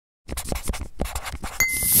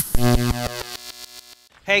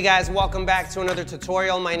Hey guys, welcome back to another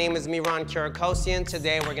tutorial. My name is Mihran Kirakosian.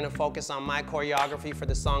 Today we're going to focus on my choreography for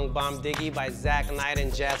the song Bom Diggy by Zack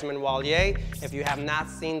and Jasmin Walia. If you have not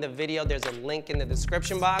seen the video, there's a link in the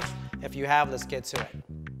description box. If you have, let's get to it.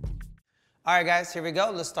 Alright guys, here we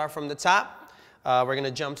go. Let's start from the top. We're going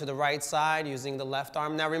to jump to the right side using the left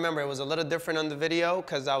arm. Now remember, it was a little different on the video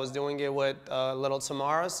because I was doing it with little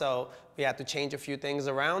Tamara, so we had to change a few things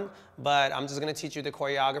around. But I'm just going to teach you the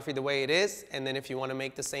choreography the way it is, and then if you want to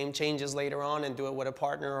make the same changes later on and do it with a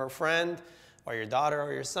partner or a friend, or your daughter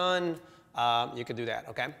or your son, you could do that,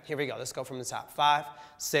 okay? Here we go. Let's go from the top. 5,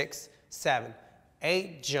 6, 7,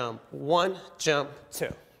 8, jump. 1, jump, 2.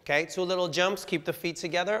 Okay, 2 little jumps. Keep the feet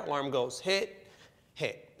together. Arm goes hit,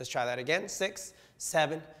 hit. Let's try that again. 6,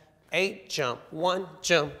 7, 8, jump. 1,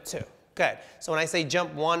 jump, 2. Good. So when I say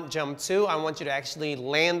jump 1, jump 2, I want you to actually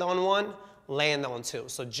land on 1, land on 2.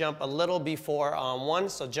 So jump a little before 1,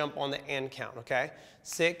 so jump on the and count, okay?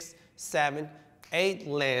 6, 7, 8,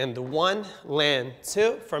 land 1, land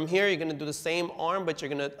 2. From here, you're going to do the same arm, but you're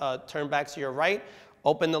going to turn back to your right,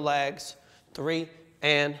 open the legs, 3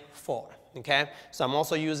 and 4, okay? So I'm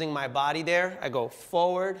also using my body there. I go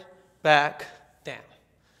forward, back, down.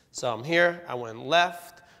 So I'm here, I went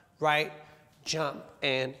left, right, jump,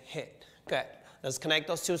 and hit. Good. Let's connect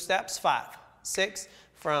those 2 steps. 5, 6,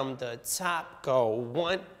 from the top, go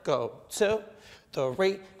 1, go 2,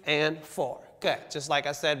 3, and 4. Good. Just like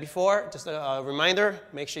I said before, just a reminder,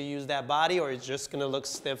 make sure you use that body or it's just gonna look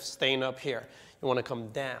stiff staying up here. You wanna come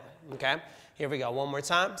down, okay? Here we go, one more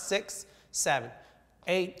time. 6, 7,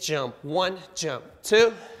 8, jump 1, jump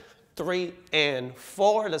 2, 3, and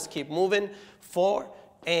 4. Let's keep moving. 4,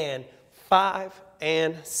 and 5,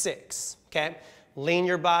 and 6, okay? Lean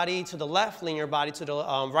your body to the left, lean your body to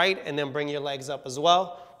the right, and then bring your legs up as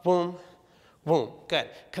well. Boom, boom, good.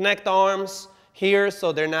 Connect the arms here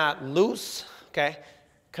so they're not loose, okay?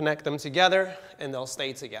 Connect them together, and they'll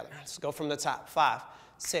stay together. Let's go from the top. 5,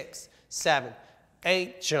 6, 7,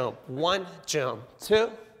 8, jump 1, jump 2,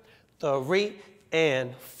 3,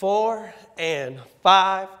 and 4, and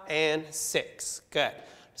 5, and 6, good.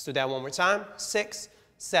 Let's do that one more time. 6,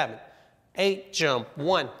 7, 8, jump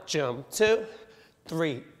 1, jump 2,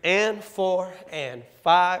 3, and 4, and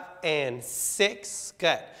 5, and 6.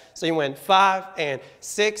 Good. So you went 5 and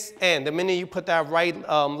 6, and the minute you put that right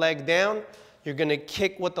leg down, you're going to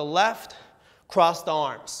kick with the left, cross the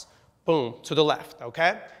arms. Boom, to the left,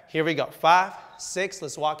 okay? Here we go. 5, 6,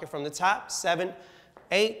 let's walk it from the top. 7,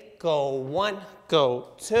 8, go 1, go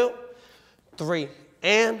 2, 3,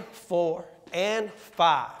 and 4, and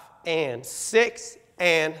 5, and 6,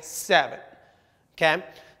 and 7, okay?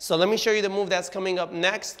 So let me show you the move that's coming up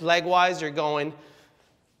next. Leg-wise, you're going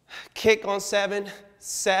kick on 7,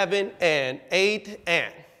 7, and 8,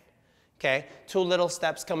 and, okay? 2 little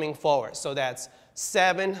steps coming forward. So that's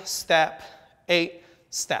 7, step, 8,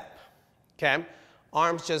 step, okay?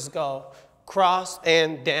 Arms just go cross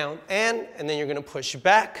and down, and then you're gonna push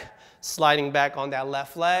back, sliding back on that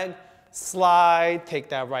left leg, slide, take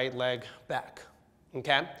that right leg back,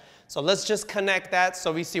 okay? So let's just connect that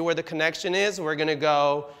so we see where the connection is. We're going to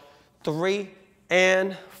go 3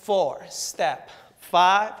 and 4, step,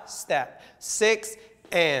 5, step, 6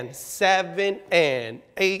 and 7 and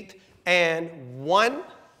 8 and 1,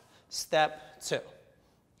 step 2.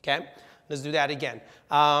 Okay? Let's do that again.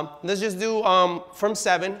 Let's just do from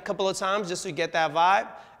 7 a couple of times just to get that vibe,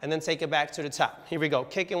 and then take it back to the top. Here we go.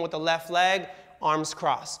 Kicking with the left leg, arms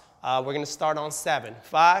cross. We're going to start on 7.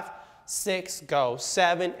 5, 6, go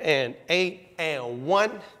 7 and 8 and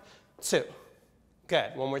 1, 2.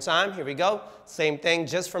 Good. One more time. Here we go. Same thing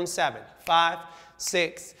just from 7. 5,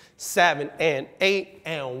 6, 7 and 8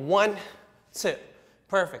 and 1, 2.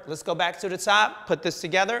 Perfect. Let's go back to the top. Put this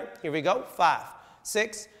together. Here we go. 5,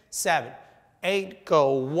 6, 7, 8,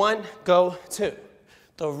 go 1, go 2,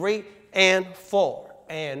 3 and 4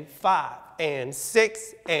 and 5 and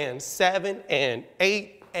 6 and 7 and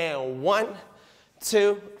 8 and 1,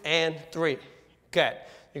 2, and 3. Good.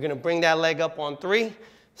 You're going to bring that leg up on 3,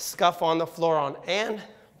 scuff on the floor on and,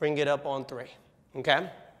 bring it up on 3. Okay?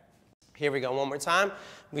 Here we go. One more time.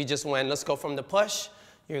 We just went, let's go from the push.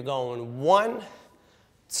 You're going 1,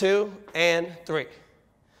 2, and 3.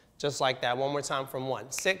 Just like that. One more time from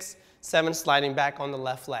 1. 6, 7, sliding back on the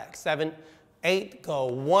left leg. 7, 8, go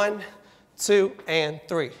 1, 2, and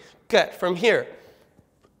 3. Good. From here,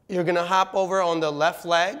 you're going to hop over on the left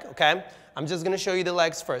leg, okay? I'm just going to show you the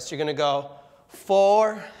legs first. You're going to go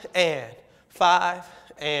 4 and 5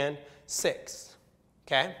 and 6,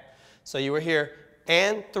 okay? So you were here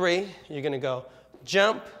and 3. You're going to go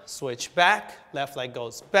jump, switch back, left leg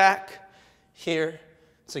goes back, here,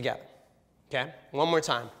 together, okay? One more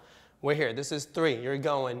time. We're here. This is 3. You're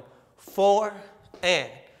going 4 and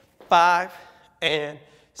 5 and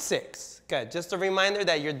 6. Good. Just a reminder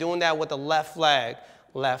that you're doing that with the left leg.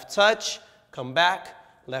 Left touch, come back,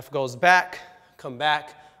 left goes back, come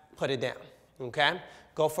back, put it down. Okay?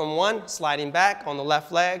 Go from 1, sliding back on the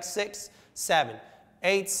left leg, 6, 7,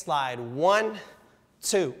 8, slide 1,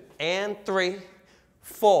 2, and 3,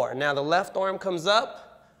 4. Now the left arm comes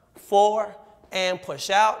up, 4, and push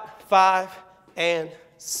out, 5, and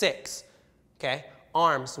 6. Okay?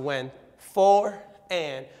 Arms went 4,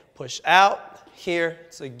 and push out, here,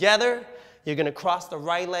 together. You're going to cross the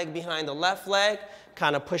right leg behind the left leg,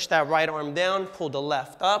 kind of push that right arm down, pull the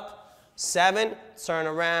left up, 7, turn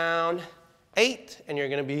around, 8, and you're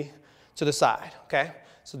going to be to the side, okay?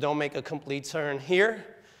 So don't make a complete turn here.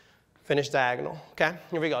 Finish diagonal, okay?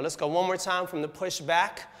 Here we go. Let's go one more time from the push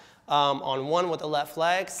back on 1 with the left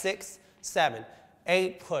leg. 6, 7,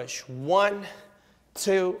 8, push. 1,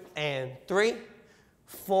 2, and 3,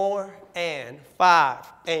 4, and 5,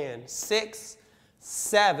 and 6,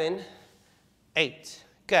 7, 8.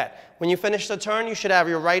 Good. When you finish the turn, you should have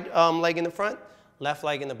your right leg in the front, left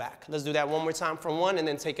leg in the back. Let's do that one more time from 1 and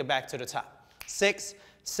then take it back to the top. 6,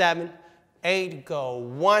 7, 8, go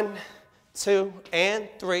 1, 2, and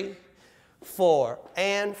 3, 4,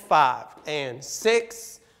 and 5, and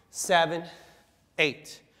 6, 7,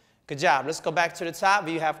 8. Good job. Let's go back to the top.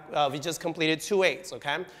 We just completed 2 8s,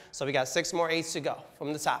 okay? So we got 6 more 8s to go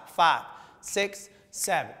from the top. 5, 6,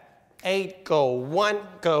 7, 8, go 1,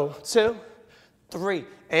 go 2, 3,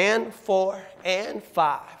 and 4, and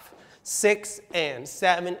 5, 6, and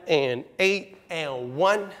 7, and 8, and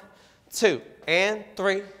 1, 2, and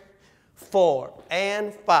 3, 4,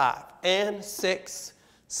 and 5, and 6,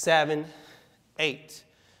 7, 8.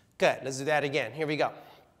 Good. Let's do that again. Here we go.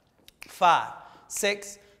 5,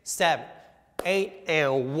 6, 7, 8,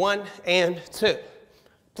 and 1, and 2,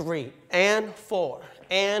 3, and 4,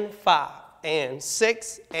 and 5, and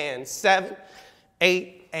 6, and 7,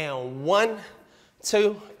 8, and 1,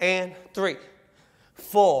 2, and 3,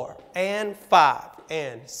 4, and 5,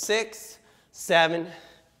 and 6, 7,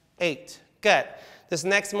 8. Good. This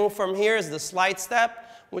next move from here is the slide step,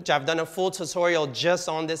 which I've done a full tutorial just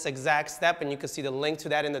on this exact step, and you can see the link to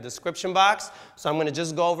that in the description box. So I'm going to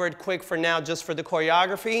just go over it quick for now, just for the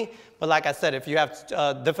choreography. But like I said, if you have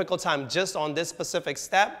a difficult time just on this specific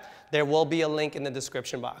step, there will be a link in the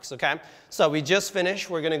description box, okay? So we just finished.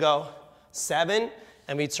 We're going to go 7,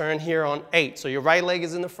 and we turn here on 8. So your right leg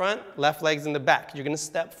is in the front, left leg's in the back. You're going to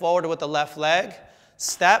step forward with the left leg,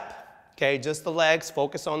 step, okay, just the legs,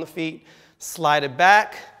 focus on the feet, slide it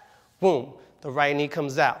back, boom. The right knee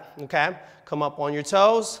comes out, okay? Come up on your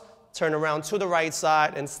toes, turn around to the right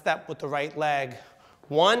side, and step with the right leg.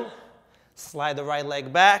 1, slide the right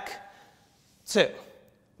leg back. 2,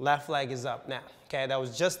 left leg is up now, okay? That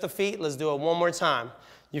was just the feet. Let's do it one more time.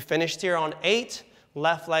 You finished here on 8.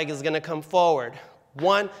 Left leg is going to come forward.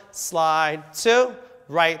 1, slide, 2,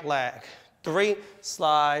 right leg. 3,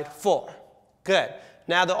 slide, 4. Good.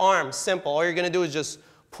 Now the arms, simple. All you're going to do is just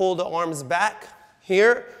pull the arms back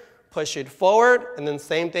here, push it forward, and then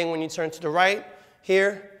same thing when you turn to the right,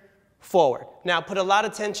 here, forward. Now put a lot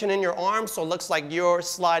of tension in your arms so it looks like you're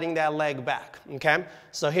sliding that leg back, okay?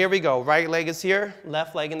 So here we go. Right leg is here,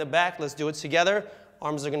 left leg in the back. Let's do it together.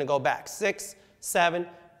 Arms are going to go back. 6, 7,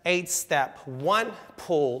 8, step. 1,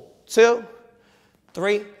 pull, 2,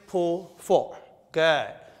 3, pull, 4. Good.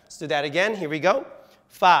 Let's do that again. Here we go.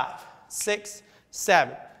 5, 6,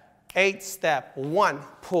 7, 8, step. 1,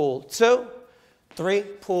 pull, 2, 3,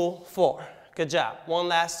 pull, 4. Good job. One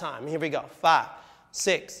last time. Here we go. 5,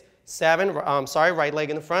 6, 7. Right leg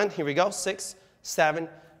in the front. Here we go. 6, 7,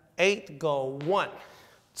 8. Go 1,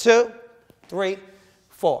 2, 3,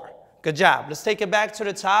 4. Good job. Let's take it back to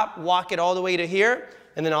the top. Walk it all the way to here.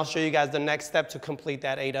 And then I'll show you guys the next step to complete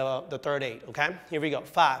that the third 8. Okay? Here we go.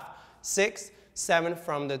 5, 6, 7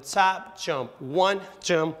 from the top. Jump 1,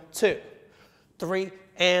 jump 2, 3,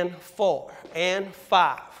 and 4, and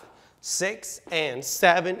 5. 6, and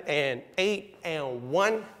 7, and 8, and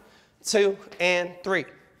 1, 2, and 3,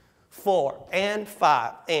 4, and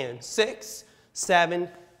 5, and 6, 7,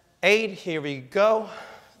 8. Here we go.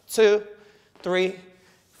 2, 3,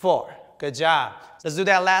 4. Good job. Let's do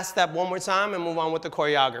that last step one more time and move on with the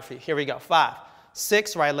choreography. Here we go. 5,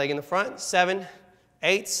 6, right leg in the front. 7,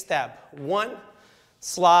 8, step. 1,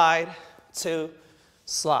 slide, 2,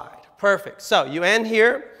 slide. Perfect. So you end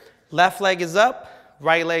here. Left leg is up.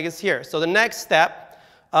 Right leg is here. So the next step,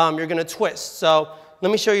 you're going to twist. So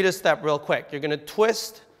let me show you this step real quick. You're going to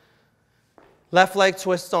twist, left leg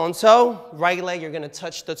twist on toe, right leg you're going to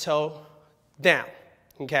touch the toe down,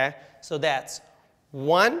 okay? So that's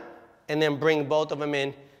 1, and then bring both of them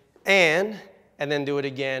in and then do it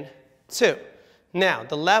again, 2. Now,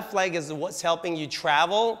 the left leg is what's helping you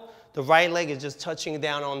travel. The right leg is just touching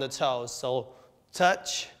down on the toes. So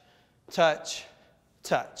touch, touch,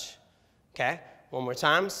 touch. Okay, one more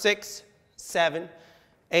time. 6, 7,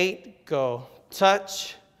 8, go.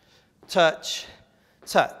 Touch, touch,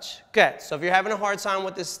 touch. Good. So if you're having a hard time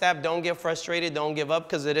with this step, don't get frustrated. Don't give up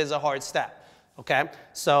because it is a hard step. Okay,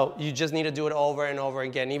 so you just need to do it over and over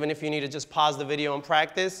again. Even if you need to just pause the video and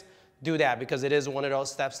practice, do that because it is one of those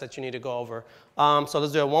steps that you need to go over. So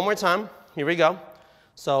let's do it one more time. Here we go.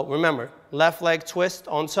 So remember, left leg twist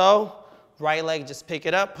on toe, right leg just pick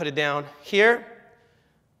it up, put it down here,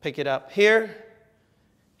 pick it up here,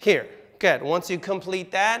 here. Good. Once you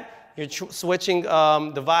complete that, you're switching the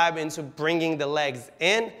vibe into bringing the legs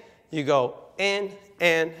in. You go in,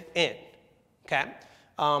 in, in. Okay?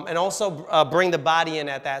 And also bring the body in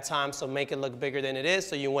at that time, so make it look bigger than it is.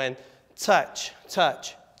 So you went touch,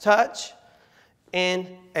 touch, touch,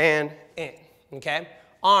 in, and in. Okay?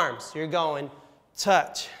 Arms, you're going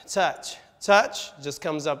touch, touch, touch, just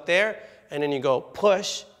comes up there, and then you go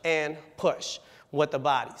push and push with the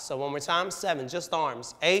body. So one more time, 7, just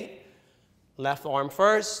arms. 8, left arm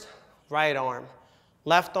first, right arm,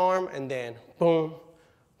 left arm, and then boom,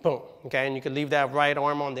 boom. Okay, and you can leave that right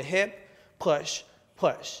arm on the hip, push,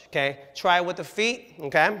 push. Okay, try it with the feet.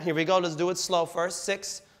 Okay, here we go. Let's do it slow first.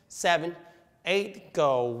 6, 7, 8,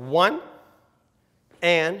 go 1,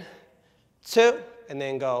 and 2, and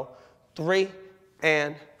then go 3,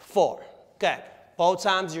 and 4. Good. Both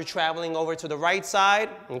times you're traveling over to the right side.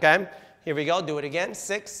 Okay, here we go. Do it again.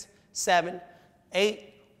 6, 7,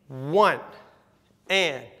 8, 1,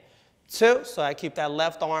 and 2. So I keep that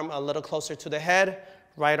left arm a little closer to the head.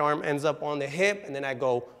 Right arm ends up on the hip, and then I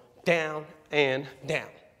go down and down.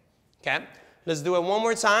 Okay, let's do it one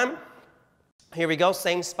more time. Here we go,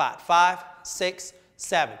 same spot. 5, 6,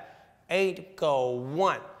 7, 8, go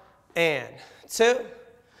 1, and 2,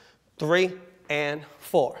 3, and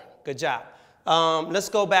 4. Good job. Let's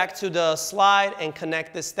go back to the slide and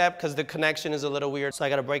connect this step because the connection is a little weird, so I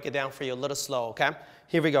got to break it down for you a little slow, okay?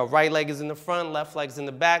 Here we go. Right leg is in the front, left leg is in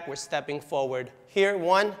the back. We're stepping forward. Here,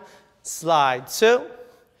 1, slide, 2,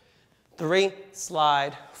 3,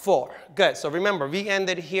 slide, 4. Good. So remember, we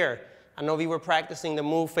ended here. I know we were practicing the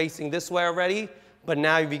move facing this way already, but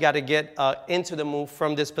now we got to get into the move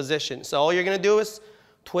from this position. So all you're going to do is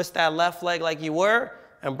twist that left leg like you were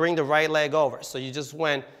and bring the right leg over. So you just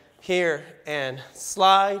went here and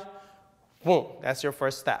slide, boom. That's your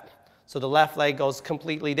first step. So the left leg goes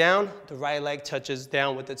completely down, the right leg touches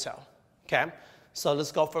down with the toe. Okay? So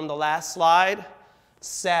let's go from the last slide.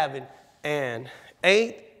 7 and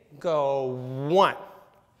 8, go 1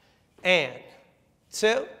 and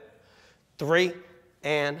 2, 3,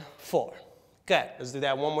 and 4. Good. Let's do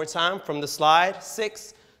that one more time from the slide.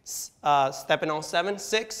 6, stepping on 7,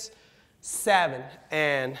 6, 7,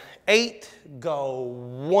 and 8, go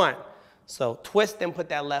 1. So twist and put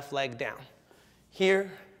that left leg down.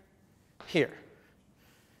 Here, here,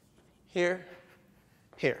 here,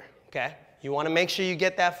 here, okay? You want to make sure you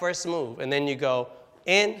get that first move, and then you go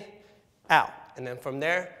in, out. And then from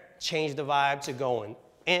there, change the vibe to going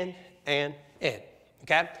in and in,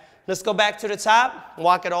 okay? Let's go back to the top,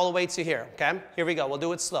 walk it all the way to here, okay? Here we go. We'll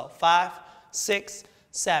do it slow. 5, 6,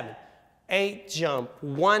 7, 8, jump.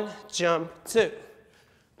 1, jump. 2,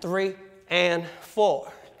 3, and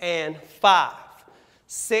 4, and 5,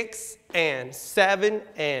 6, and 7,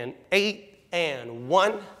 and 8, and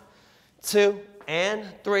 1, 2, and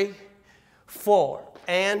 3, 4,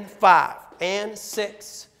 and 5, and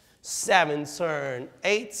 6, 7, turn,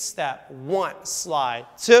 8, step, 1, slide,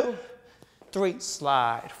 2, 3,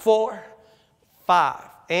 slide, 4, 5,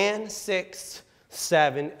 and 6,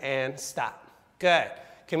 7, and stop. Good.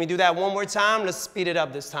 Can we do that one more time? Let's speed it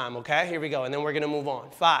up this time, okay? Here we go, and then we're going to move on.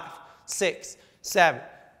 5, 6, 7,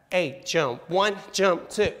 8, jump. 1, jump.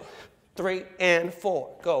 2, 3, and 4.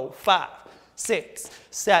 Go 5, 6,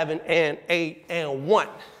 7, and 8, and 1,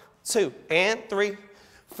 2, and 3,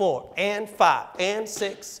 4, and 5, and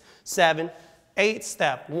 6, 7, 8,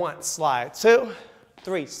 step. 1, slide. 2,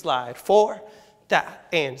 3, slide. 4,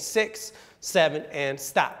 and 6, 7, and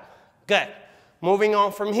stop. Good. Moving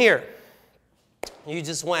on from here. You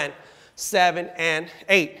just went 7 and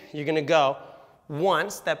 8. You're going to go 1,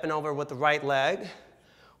 stepping over with the right leg.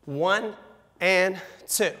 1 and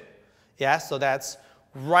 2. Yeah, so that's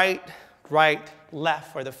right, right,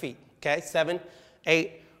 left for the feet. Okay, 7,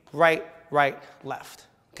 8, right, right, left.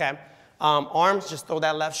 Okay, arms, just throw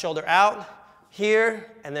that left shoulder out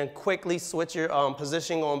here, and then quickly switch your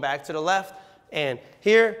position going back to the left. And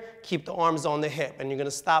here, keep the arms on the hip, and you're going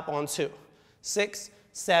to stop on 2. 6,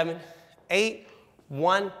 7, 8,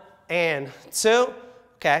 1, and 2.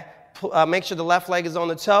 Okay, make sure the left leg is on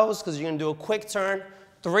the toes because you're going to do a quick turn.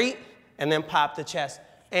 3, and then pop the chest,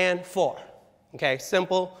 and 4. Okay,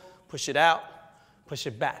 simple. Push it out, push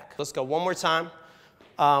it back. Let's go one more time.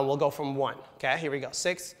 We'll go from 1. Okay, here we go.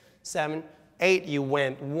 6, 7, 8. You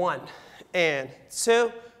went 1 and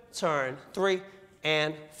 2. Turn 3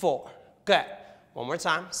 and 4. Good. One more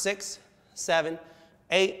time. 6, 7,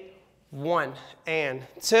 8. 1 and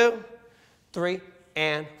 2, 3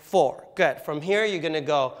 and 4. Good. From here, you're going to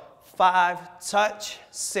go 5, touch,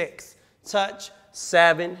 6, touch,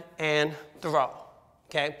 7, and throw.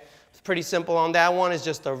 Okay? It's pretty simple on that one. It's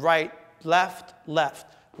just a right, left,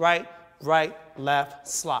 left, right, right, left,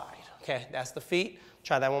 slide. Okay, that's the feet.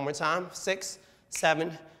 Try that one more time. 6,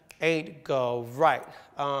 7, 8, go right,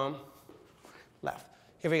 left.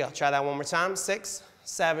 Here we go. Try that one more time. 6,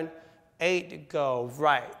 7, 8, go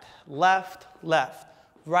right, left, left,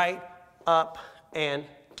 right, up, and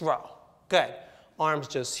throw. Good. Arms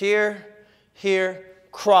just here, here,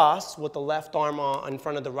 cross with the left arm in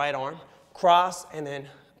front of the right arm, cross, and then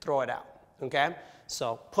throw it out. Okay?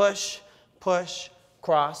 So push, push,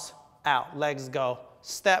 cross, out. Legs go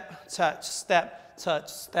step, touch, step, touch,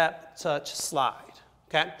 step, touch, slide.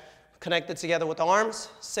 Okay? Connect it together with the arms.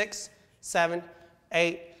 6, 7,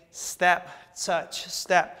 8, step,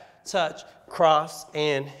 touch, cross,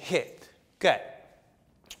 and hit. Good.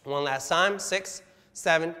 One last time. 6,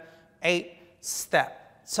 7, 8,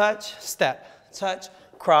 step, touch,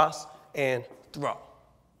 cross, and throw.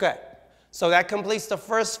 Good. So that completes the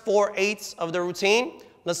first 4 8s of the routine.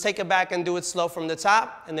 Let's take it back and do it slow from the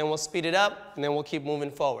top, and then we'll speed it up, and then we'll keep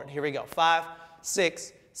moving forward. Here we go. 5,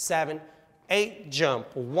 6, 7, 8,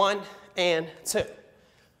 jump. 1 and 2,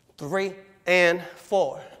 3 and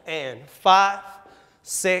 4 and 5,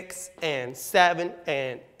 6 and 7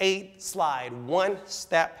 and 8, slide. 1,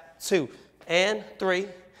 step, 2 and 3,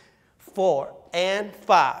 4 and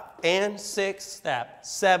 5 and 6, step,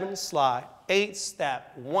 7, slide, 8,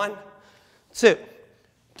 step, 1, 2,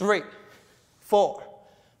 3, 4,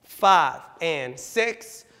 5 and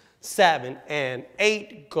 6, 7 and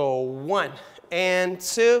 8, go 1 and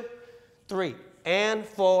 2, 3 and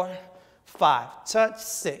 4, 5, touch,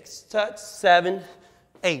 6, touch, 7,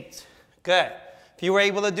 8. Good. If you were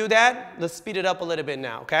able to do that, let's speed it up a little bit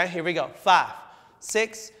now, okay? Here we go. 5,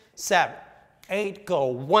 6, 7, 8, go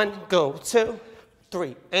 1, go 2,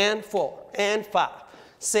 3 and 4 and 5,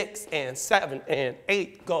 6 and 7 and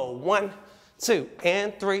 8, go 1, 2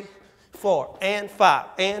 and 3, 4 and 5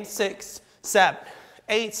 and 6, 7,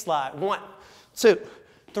 8, slide. 1, 2,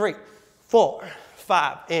 3, 4,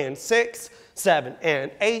 5 and 6, 7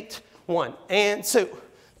 and 8, 1 and 2,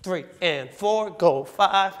 3 and 4, go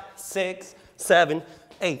 5, 6, 7,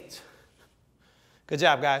 8. Good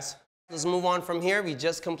job, guys. Let's move on from here. We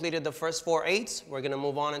just completed the first 4 8s. We're going to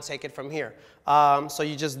move on and take it from here. So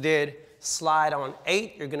you just did slide on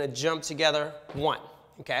 8. You're going to jump together 1.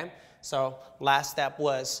 Okay? So last step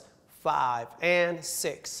was 5 and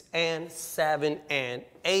 6 and 7 and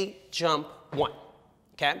 8, jump 1.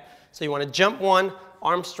 Okay? So you want to jump 1,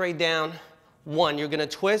 arms straight down, 1. You're going to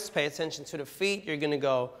twist, pay attention to the feet. You're going to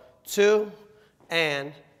go 2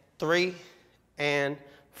 and 3 and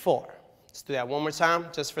 4. Let's do that one more time,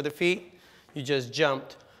 just for the feet. You just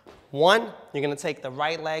jumped 1. You're going to take the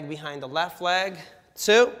right leg behind the left leg.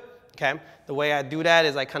 2. Okay? The way I do that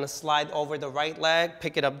is I kind of slide over the right leg,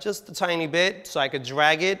 pick it up just a tiny bit so I could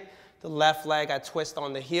drag it. The left leg, I twist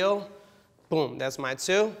on the heel. Boom, that's my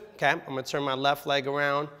 2. Okay? I'm going to turn my left leg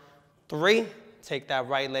around. 3. Take that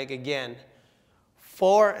right leg again.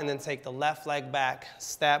 4, and then take the left leg back,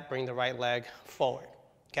 step, bring the right leg forward.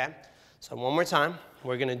 Okay? So one more time,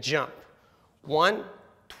 we're going to jump. 1,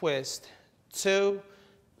 twist, 2,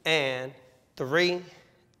 and 3,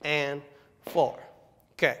 and 4.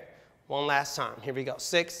 Okay, one last time. Here we go.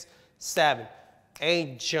 6, 7,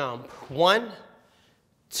 8, jump. 1,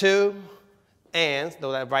 2, and,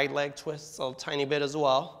 though that right leg twists a tiny bit as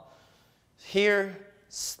well. Here,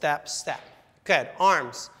 step, step. Good.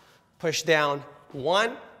 Arms, push down.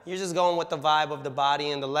 1, you're just going with the vibe of the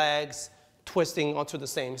body and the legs, twisting onto the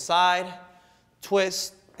same side.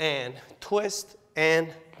 Twist and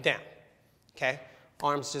down. Okay?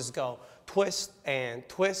 Arms just go twist and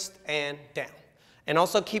down. And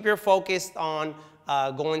also keep your focus on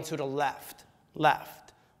going to the left,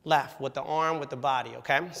 left, left with the arm, with the body,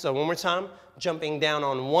 okay? So one more time, jumping down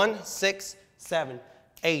on 1, 6, 7,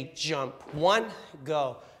 8, jump. 1,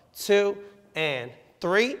 go, 2, and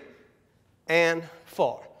 3, and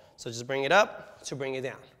 4. So just bring it up to bring it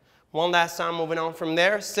down. One last time, moving on from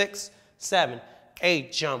there. 6, 7,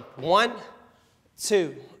 8, jump. 1,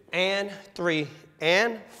 2, and 3,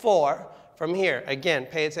 and 4. from here, again,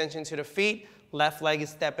 pay attention to the feet. Left leg is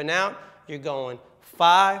stepping out. You're going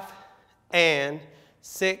 5 and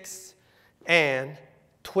 6 and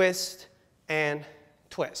twist and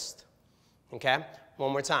twist. Okay?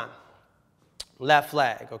 One more time. Left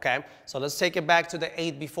leg, okay? So let's take it back to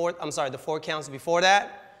the 4 counts before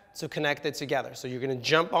that to connect it together. So you're gonna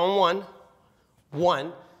jump on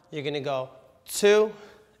 1, you're gonna go 2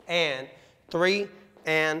 and 3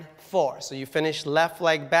 and 4. So you finish left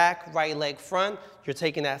leg back, right leg front. You're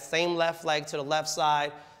taking that same left leg to the left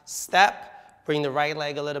side, step, bring the right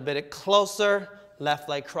leg a little bit closer, left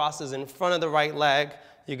leg crosses in front of the right leg.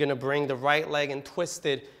 You're gonna bring the right leg and twist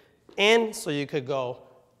it in so you could go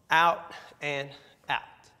out and out,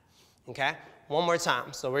 okay? One more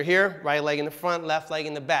time. So we're here, right leg in the front, left leg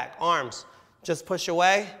in the back. Arms, just push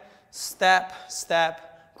away, step,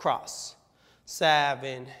 step, cross.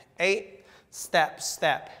 7, 8, step,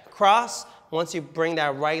 step, cross. Once you bring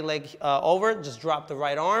that right leg over, just drop the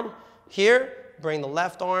right arm. Here, bring the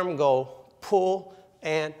left arm, go pull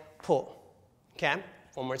and pull, okay?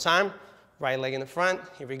 One more time. Right leg in the front,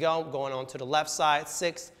 here we go, going on to the left side,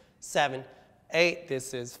 6, 7, 8,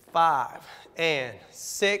 this is 5 and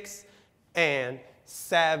 6 and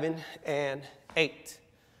 7 and 8.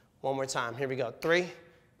 One more time, here we go, 3,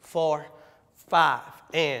 4, 5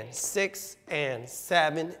 and 6 and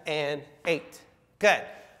 7 and 8. Good.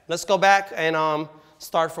 Let's go back and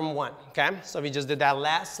start from 1, okay? So we just did that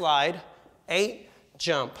last slide, 8,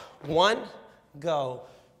 jump, 1, go,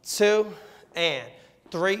 2 and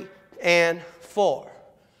 3 and 4,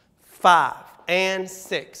 5 and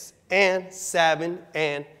 6 and 7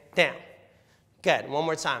 and down. Good. One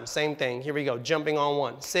more time. Same thing. Here we go. Jumping on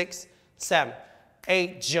 1. 6, 7,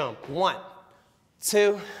 8. Jump. 1,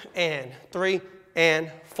 2 and 3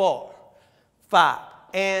 and 4, 5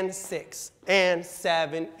 and 6 and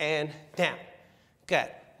 7 and down. Good.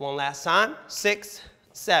 One last time. 6,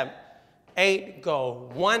 7, 8. Go.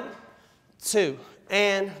 1, 2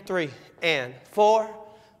 and 3 and 4,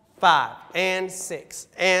 5 and 6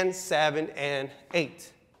 and 7 and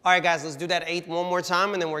 8. All right, guys, let's do that 8 one more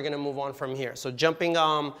time, and then we're going to move on from here. So jumping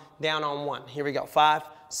down on 1. Here we go. 5,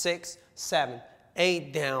 6, 7,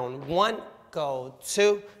 8, down 1. Go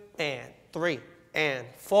 2 and 3 and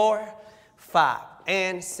 4, 5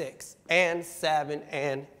 and 6 and 7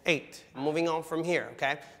 and 8. Moving on from here,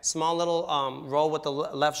 okay? Small little roll with the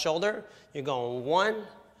left shoulder. You're going 1,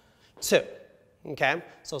 2. Okay?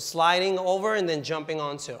 So sliding over and then jumping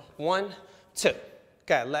on 2. 1, 2.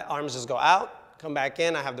 Okay, let arms just go out. Come back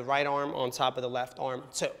in. I have the right arm on top of the left arm.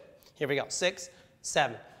 2. Here we go. 6,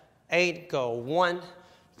 7, 8. Go 1,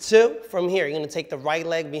 2. From here, you're going to take the right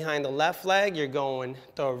leg behind the left leg. You're going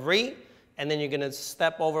 3. And then you're going to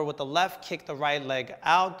step over with the left, kick the right leg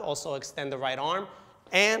out. Also extend the right arm.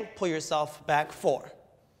 And pull yourself back 4.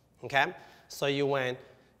 Okay? So you went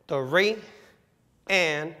 3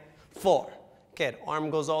 and 4. Good. Arm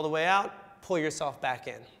goes all the way out. Pull yourself back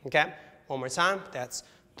in. Okay? One more time. That's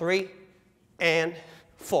 3 and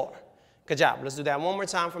 4. Good job. Let's do that one more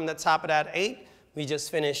time from the top of that 8. We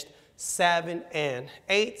just finished 7 and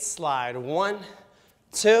 8. Slide 1,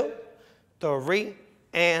 2, 3,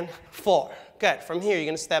 and 4. Good. From here, you're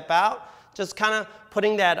going to step out. Just kind of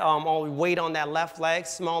putting that all weight on that left leg.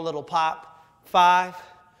 Small little pop. 5,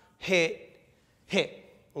 hit, hit.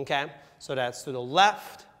 Okay? So that's to the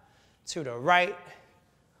left, to the right,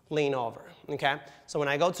 lean over, okay? So when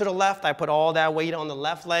I go to the left, I put all that weight on the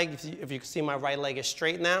left leg. If you can see, my right leg is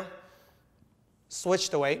straight now. Switch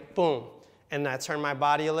the weight, boom. And I turn my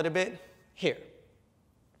body a little bit here.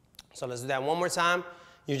 So let's do that one more time.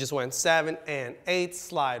 You just went 7 and 8,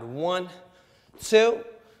 slide 1, 2,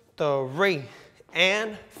 3,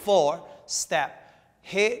 and 4. Step,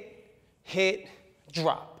 hit, hit,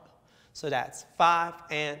 drop. So that's 5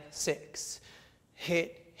 and 6.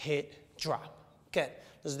 Hit, hit, drop. Good.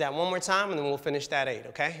 Let's do that one more time, and then we'll finish that 8,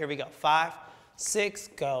 okay? Here we go. 5, 6,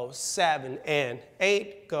 go. 7 and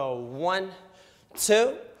 8, go. 1,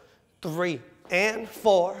 2, 3, and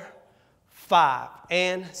 4, 5,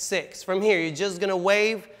 and 6. From here, you're just going to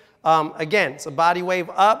wave. Again, it's a body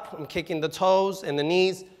wave up. I'm kicking the toes and the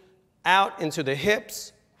knees out into the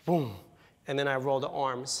hips. Boom. And then I roll the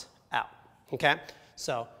arms out, okay?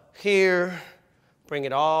 So here, bring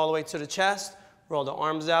it all the way to the chest. Roll the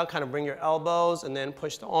arms out, kind of bring your elbows, and then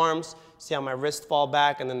push the arms. See how my wrists fall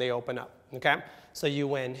back, and then they open up, okay? So you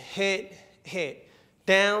went hit, hit,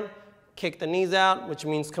 down, kick the knees out, which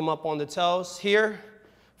means come up on the toes here.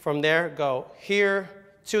 From there, go here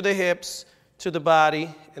to the hips, to the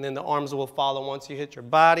body, and then the arms will follow. Once you hit your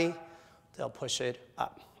body, they'll push it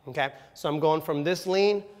up, okay? So I'm going from this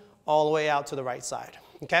lean all the way out to the right side,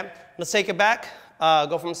 okay? Let's take it back.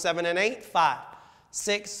 Go from 7 and 8. 5,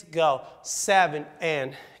 6, go. 7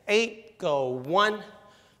 and 8, go. 1,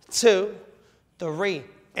 2, 3,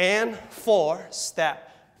 and 4. Step.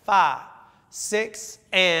 5, 6,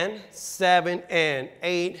 and 7, and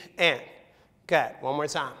 8, and. Good. One more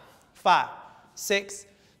time. 5, 6,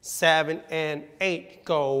 7, and 8.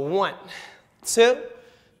 Go. 1, 2,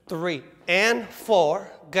 3, and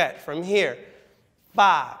 4. Good. From here,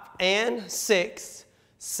 5 and 6,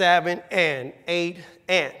 7 and 8,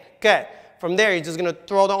 and. Good. From there, you're just going to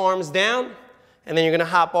throw the arms down, and then you're going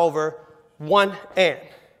to hop over 1 and.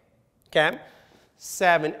 Okay?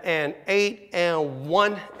 7 and 8 and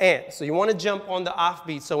 1 and. So you want to jump on the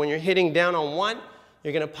offbeat. So when you're hitting down on 1,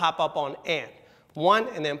 you're going to pop up on and. 1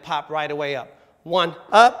 and then pop right away up. 1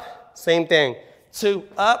 up, same thing. 2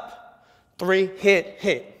 up, 3 hit,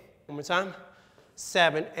 hit. One more time.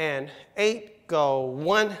 7 and 8, go.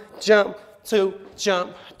 1, jump, 2,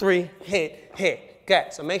 jump, 3, hit, hit.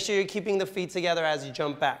 Good. So make sure you're keeping the feet together as you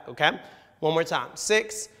jump back, okay? One more time.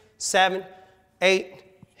 6, 7, 8,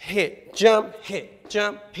 hit, jump,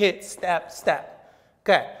 hit, step, step.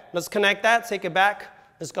 Okay, let's connect that, take it back.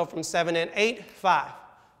 Let's go from 7 and 8, 5,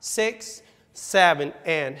 6, 7,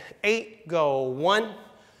 and 8. Go 1,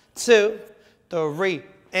 2, 3,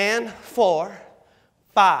 and 4,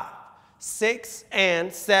 5, 6,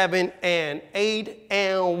 and 7, and 8,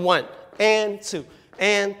 and 1, and 2,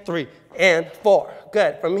 and 3, and 4.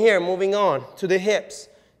 Good. From here, moving on to the hips.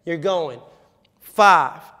 You're going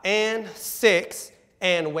 5 and 6,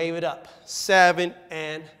 and wave it up. 7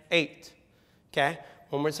 and 8. Okay?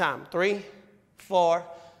 One more time. 3, 4,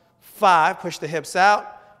 5. Push the hips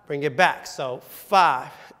out. Bring it back. So 5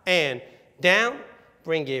 and down.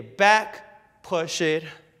 Bring it back. Push it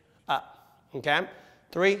up. Okay?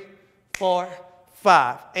 3, 4,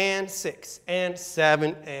 5, and 6, and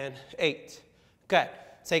 7, and 8. Good.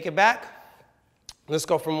 Take it back. Let's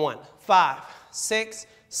go from 1. 5, 6,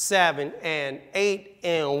 7, and 8,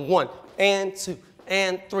 and 1, and 2,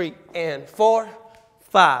 and 3, and 4,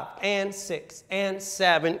 5, and 6, and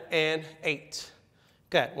 7, and 8.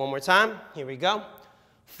 Good. One more time. Here we go.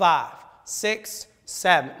 5, 6,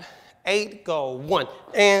 7, 8. Go. 1,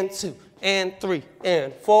 and 2, and 3,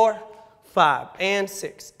 and 4, 5, and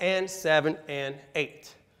 6, and 7, and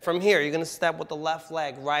 8. From here, you're going to step with the left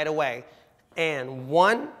leg right away. And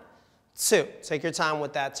 1, 2. Take your time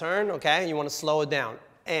with that turn, okay? You want to slow it down.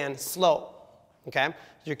 And slow, okay?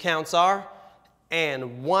 Your counts are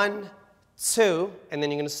and 1, 2, and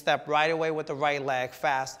then you're going to step right away with the right leg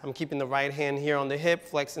fast. I'm keeping the right hand here on the hip,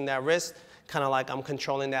 flexing that wrist, kind of like I'm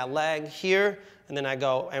controlling that leg here. And then I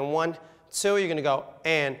go and 1, 2, you're going to go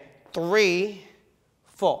and 3,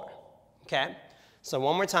 4, okay? So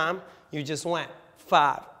one more time, you just went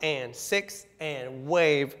 5 and 6 and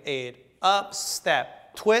wave it up,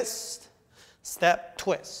 step, twist, step,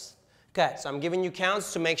 twist. Okay, so I'm giving you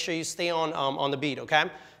counts to make sure you stay on the beat,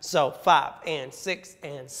 okay? So 5 and 6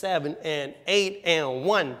 and 7 and 8 and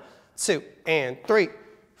 1, 2 and 3,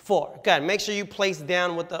 4. Good. Make sure you place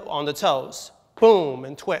down with on the toes. Boom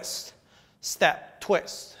and twist. Step,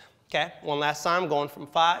 twist. Okay, one last time, going from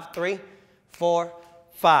 5, 3, 4,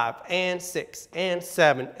 5 and 6 and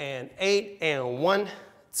 7 and 8 and 1,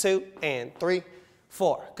 2 and 3,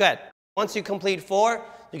 4. Good. Once you complete 4,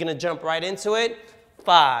 you're going to jump right into it.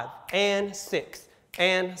 5 and 6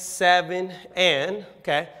 and 7 and,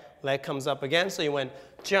 okay, leg comes up again. So you went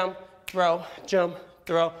jump, throw,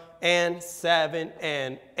 and 7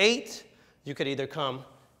 and 8. You could either come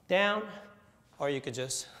down or you could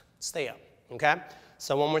just stay up, okay?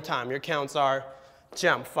 So one more time. Your counts are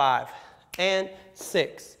jump 5 and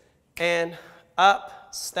 6 and up,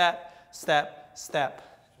 step, step, step,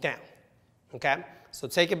 down, okay? So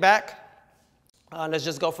take it back. Let's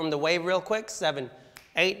just go from the wave real quick. 7,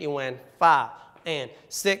 8, you went 5 and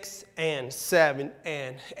 6 and 7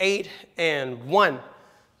 and 8 and 1,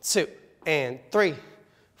 2 and 3,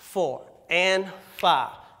 4 and 5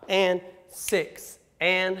 and 6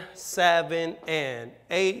 and 7 and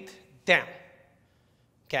 8, down.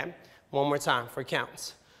 Okay, one more time for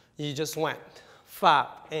counts. You just went 5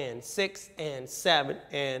 and 6 and 7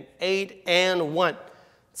 and 8 and 1,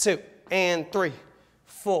 2 and 3,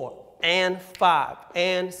 4 and 5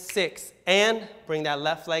 and 6 and bring that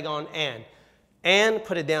left leg on and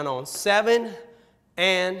put it down on 7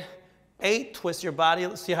 and 8. Twist your body.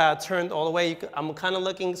 Let's see how I turned all the way. I'm kind of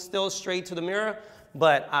looking still straight to the mirror,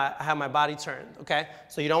 but I have my body turned, okay?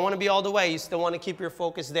 So you don't want to be all the way. You still want to keep your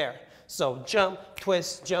focus there. So jump,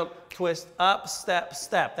 twist, up, step,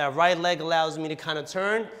 step. That right leg allows me to kind of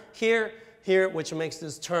turn here, which makes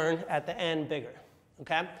this turn at the end bigger,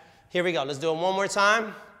 okay? Here we go. Let's do it one more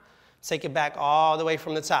time. Take it back all the way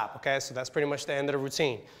from the top, okay? So that's pretty much the end of the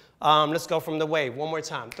routine. Let's go from the wave one more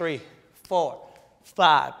time. 3, 4,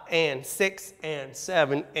 5, and 6, and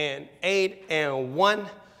 7, and 8, and 1,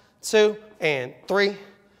 2, and 3,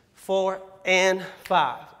 4, and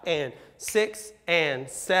 5, and 6, and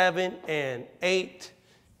 7, and 8,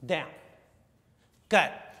 down. Good.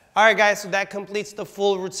 All right, guys, so that completes the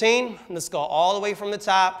full routine. Let's go all the way from the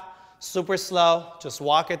top, super slow. Just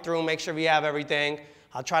walk it through, make sure we have everything.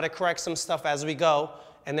 I'll try to correct some stuff as we go,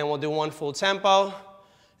 and then we'll do one full tempo,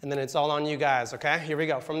 and then it's all on you guys, okay? Here we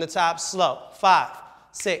go. From the top, slow. 5,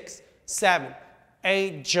 6, 7,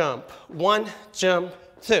 8, jump. 1, jump,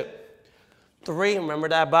 2, 3, remember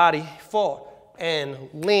that body. 4, and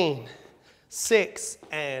lean. 6,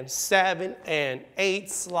 and 7, and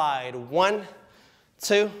 8, slide. 1,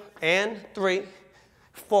 2, and 3,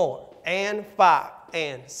 4, and 5,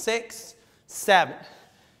 and 6, 7,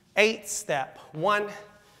 8, step. 1,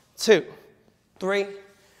 2, 3,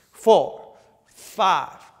 4, 5,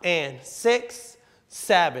 and 6,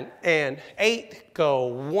 7, and 8. Go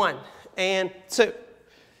 1, and 2,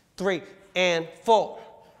 3, and 4,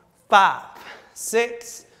 5,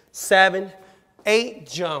 6, 7, 8.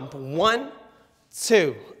 Jump. 1,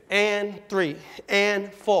 2, and 3,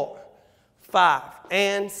 and 4, 5,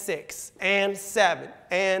 and 6, and 7,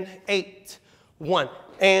 and 8. 1,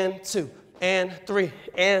 and 2, and 3,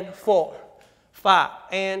 and 4, 5,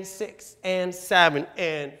 and 6, and 7,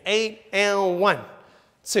 and 8, and 1,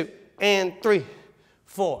 2, and 3,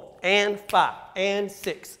 4, and 5, and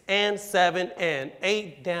 6, and 7, and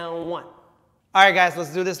 8, down 1. All right, guys,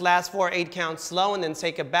 let's do this last 4 8 counts slow, and then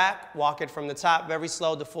take it back, walk it from the top, very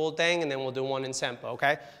slow, the full thing, and then we'll do 1 in tempo,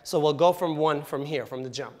 okay? So we'll go from 1 from here, from the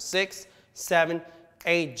jump. 6, 7,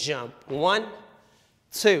 8, jump. 1,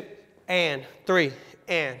 2, and 3,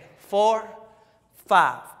 and 4,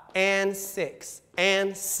 5, and 6,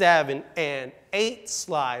 and 7, and 8,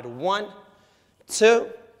 slide. 1, 2,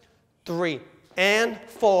 3, and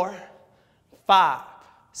 4, 5,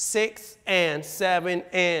 6, and 7,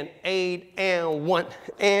 and 8, and 1,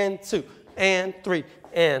 and 2, and 3,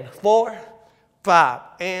 and 4, 5,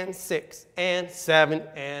 and 6, and 7,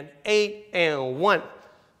 and 8, and 1,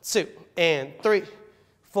 2, and 3,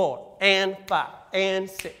 4, and 5, and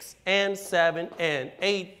 6, and 7, and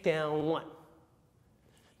 8, down 1.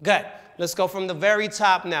 Good. Let's go from the very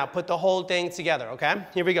top now. Put the whole thing together, okay?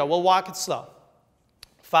 Here we go. We'll walk it slow.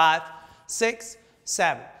 5, 6,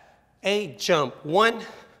 7, 8, jump. 1,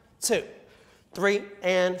 2, 3,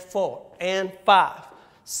 and 4, and 5,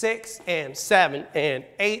 6, and 7, and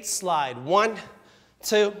 8, slide. 1,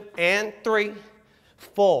 2, and 3,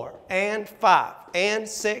 4, and 5, and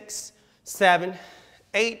 6, 7,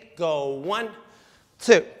 8, go. 1,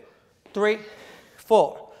 2, 3,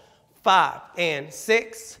 4, 5, and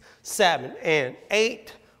 6, 7, and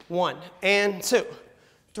 8, 1, and 2,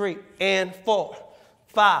 3, and 4,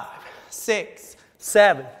 5, 6,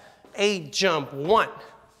 7, 8, jump. 1,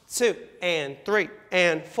 2, and 3,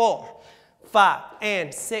 and 4, 5,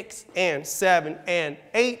 and 6, and 7, and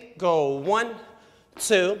 8, go. 1,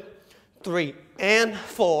 2, 3, and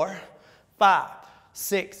 4, 5,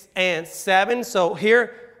 6, and 7. So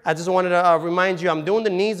here, I just wanted to remind you, I'm doing the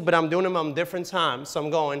knees, but I'm doing them on different times. So I'm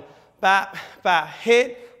going back, back,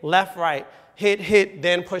 hit, left, right, hit,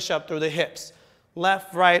 then push up through the hips.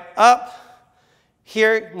 Left, right, up.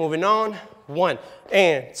 Here, moving on. 1,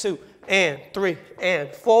 and 2, and 3,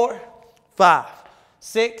 and 4, 5,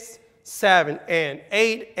 6, 7, and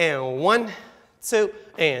 8, and 1, 2,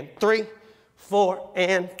 and 3, 4,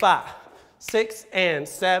 and 5, 6, and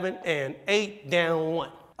 7, and 8, down 1.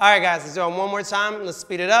 All right, guys, let's do it one more time. Let's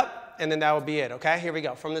speed it up, and then that will be it, okay? Here we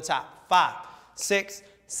go, from the top. 5, 6,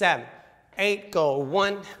 7, 8, go.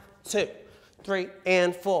 1, 2, 3,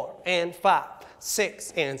 and 4, and 5,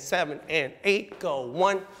 6, and 7, and 8, go.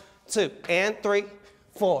 1, 2, and 3,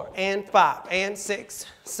 4, and 5, and 6,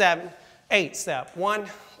 7, 8, step. 1,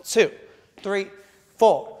 2, 3,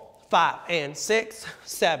 4, 5, and 6,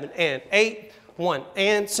 7, and 8, 1,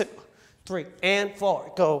 and 2, 3, and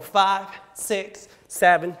 4, go. 5, 6,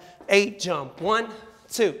 7, 8, jump. 1,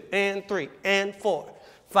 2, and 3, and 4,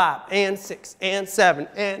 5, and 6, and 7,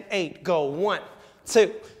 and 8, go. 1,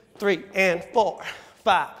 2, 3, and 4,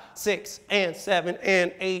 5, 6, and 7,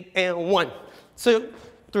 and 8, and 1, 2,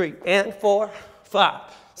 3, and 4, 5,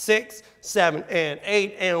 6, 7, and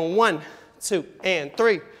 8, and 1, 2, and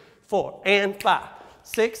 3, 4, and 5,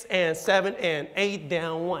 6, and 7, and 8,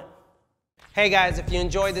 down 1. Hey guys, if you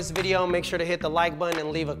enjoyed this video, make sure to hit the like button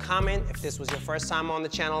and leave a comment. If this was your first time on the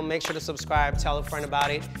channel, make sure to subscribe, tell a friend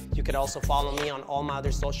about it. You could also follow me on all my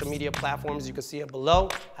other social media platforms. You can see it below.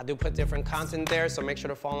 I do put different content there, so make sure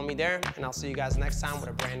to follow me there, and I'll see you guys next time with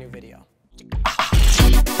a brand new video.